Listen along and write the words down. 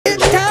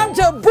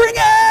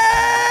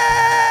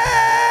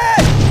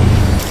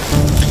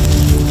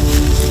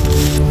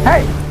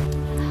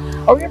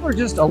Ever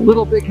just a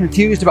little bit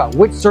confused about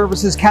which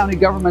services county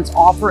governments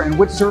offer and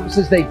which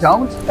services they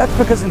don't? That's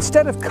because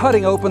instead of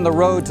cutting open the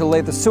road to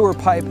lay the sewer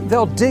pipe,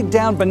 they'll dig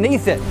down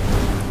beneath it.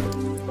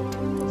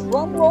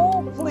 Drum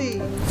roll,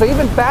 please. So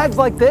even bags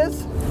like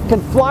this can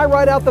fly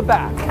right out the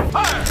back.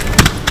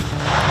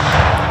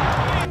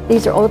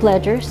 These are old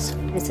ledgers.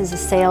 This is a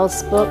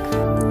sales book.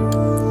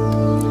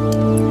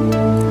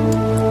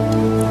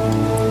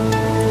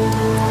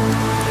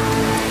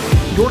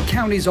 York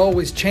County's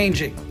always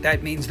changing.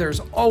 That means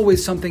there's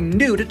always something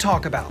new to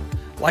talk about,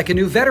 like a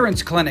new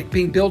veterans clinic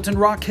being built in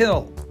Rock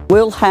Hill.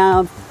 We'll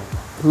have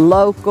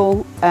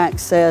local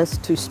access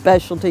to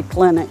specialty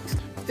clinics.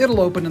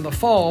 It'll open in the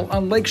fall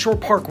on Lakeshore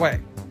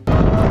Parkway.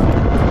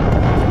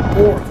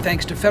 Or,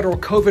 thanks to federal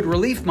COVID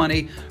relief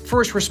money,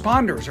 first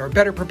responders are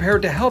better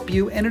prepared to help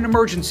you in an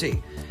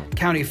emergency.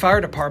 County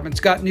fire departments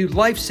got new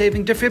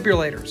life-saving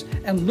defibrillators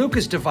and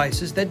Lucas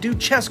devices that do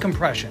chest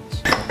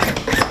compressions.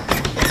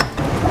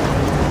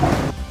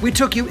 We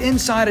took you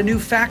inside a new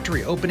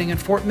factory opening in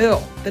Fort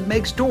Mill that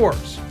makes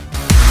doors.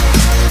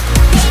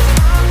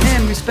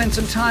 And we spent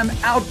some time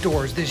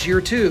outdoors this year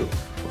too,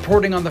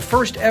 reporting on the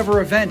first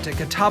ever event at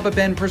Catawba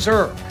Bend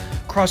Preserve.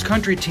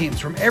 Cross-country teams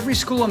from every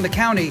school in the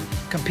county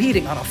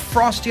competing on a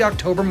frosty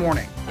October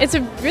morning. It's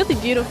a really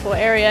beautiful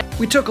area.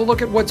 We took a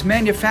look at what's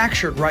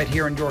manufactured right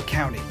here in York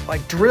County,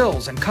 like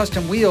drills and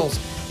custom wheels,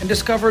 and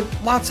discovered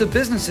lots of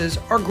businesses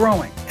are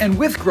growing. And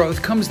with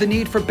growth comes the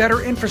need for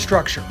better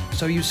infrastructure.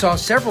 So you saw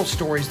several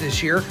stories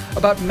this year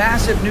about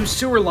massive new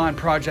sewer line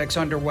projects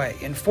underway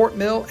in Fort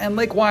Mill and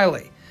Lake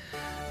Wylie.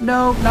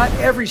 No, not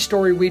every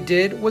story we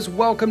did was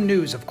welcome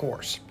news, of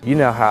course. You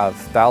now have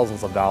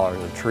thousands of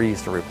dollars of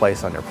trees to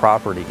replace on your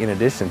property in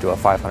addition to a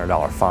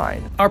 $500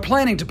 fine. Our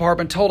planning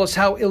department told us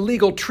how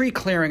illegal tree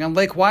clearing on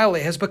Lake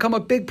Wylie has become a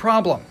big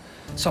problem.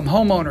 Some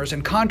homeowners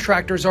and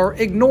contractors are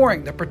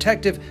ignoring the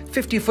protective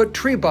 50-foot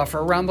tree buffer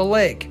around the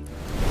lake.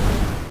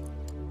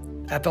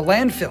 At the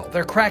landfill,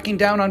 they're cracking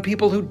down on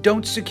people who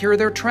don't secure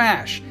their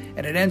trash,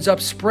 and it ends up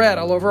spread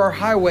all over our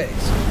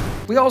highways.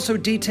 We also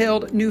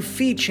detailed new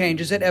fee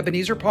changes at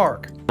Ebenezer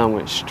Park. I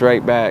went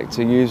straight back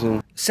to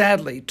using.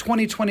 Sadly,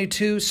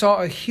 2022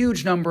 saw a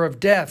huge number of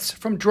deaths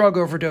from drug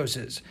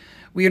overdoses.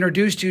 We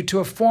introduced you to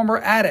a former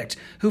addict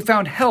who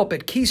found help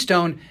at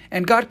Keystone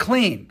and got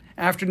clean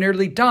after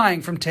nearly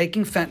dying from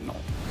taking fentanyl.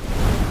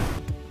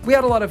 We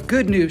had a lot of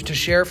good news to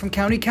share from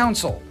County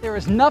Council. There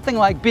is nothing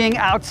like being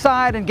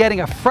outside and getting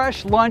a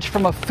fresh lunch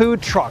from a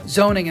food truck.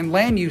 Zoning and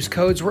land use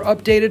codes were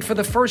updated for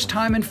the first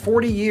time in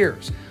 40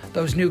 years.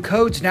 Those new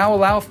codes now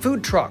allow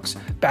food trucks,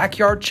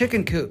 backyard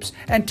chicken coops,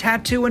 and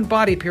tattoo and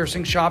body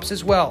piercing shops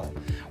as well.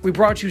 We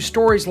brought you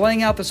stories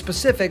laying out the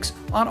specifics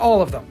on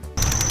all of them.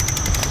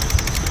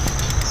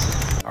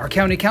 Our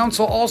County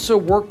Council also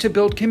worked to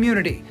build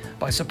community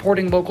by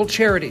supporting local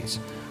charities,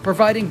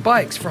 providing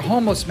bikes for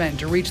homeless men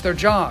to reach their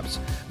jobs,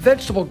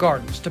 vegetable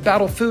gardens to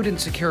battle food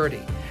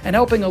insecurity, and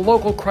helping a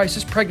local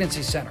crisis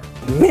pregnancy center.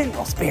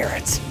 Mineral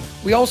spirits.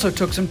 We also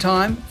took some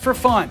time for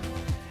fun,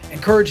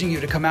 encouraging you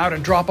to come out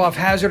and drop off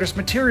hazardous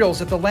materials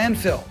at the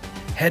landfill,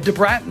 head to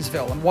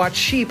Brattonsville and watch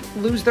sheep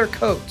lose their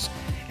coats,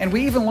 and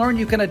we even learned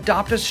you can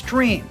adopt a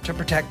stream to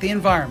protect the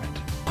environment.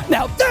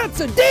 Now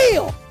that's a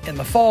deal! In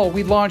the fall,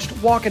 we launched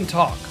Walk and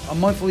Talk, a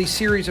monthly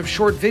series of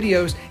short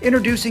videos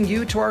introducing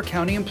you to our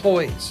county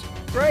employees.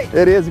 Great.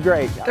 It is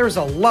great. There's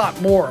a lot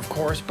more, of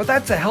course, but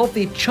that's a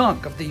healthy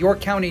chunk of the York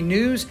County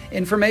news,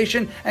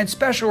 information, and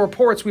special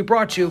reports we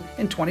brought you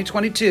in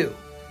 2022.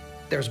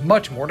 There's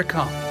much more to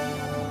come.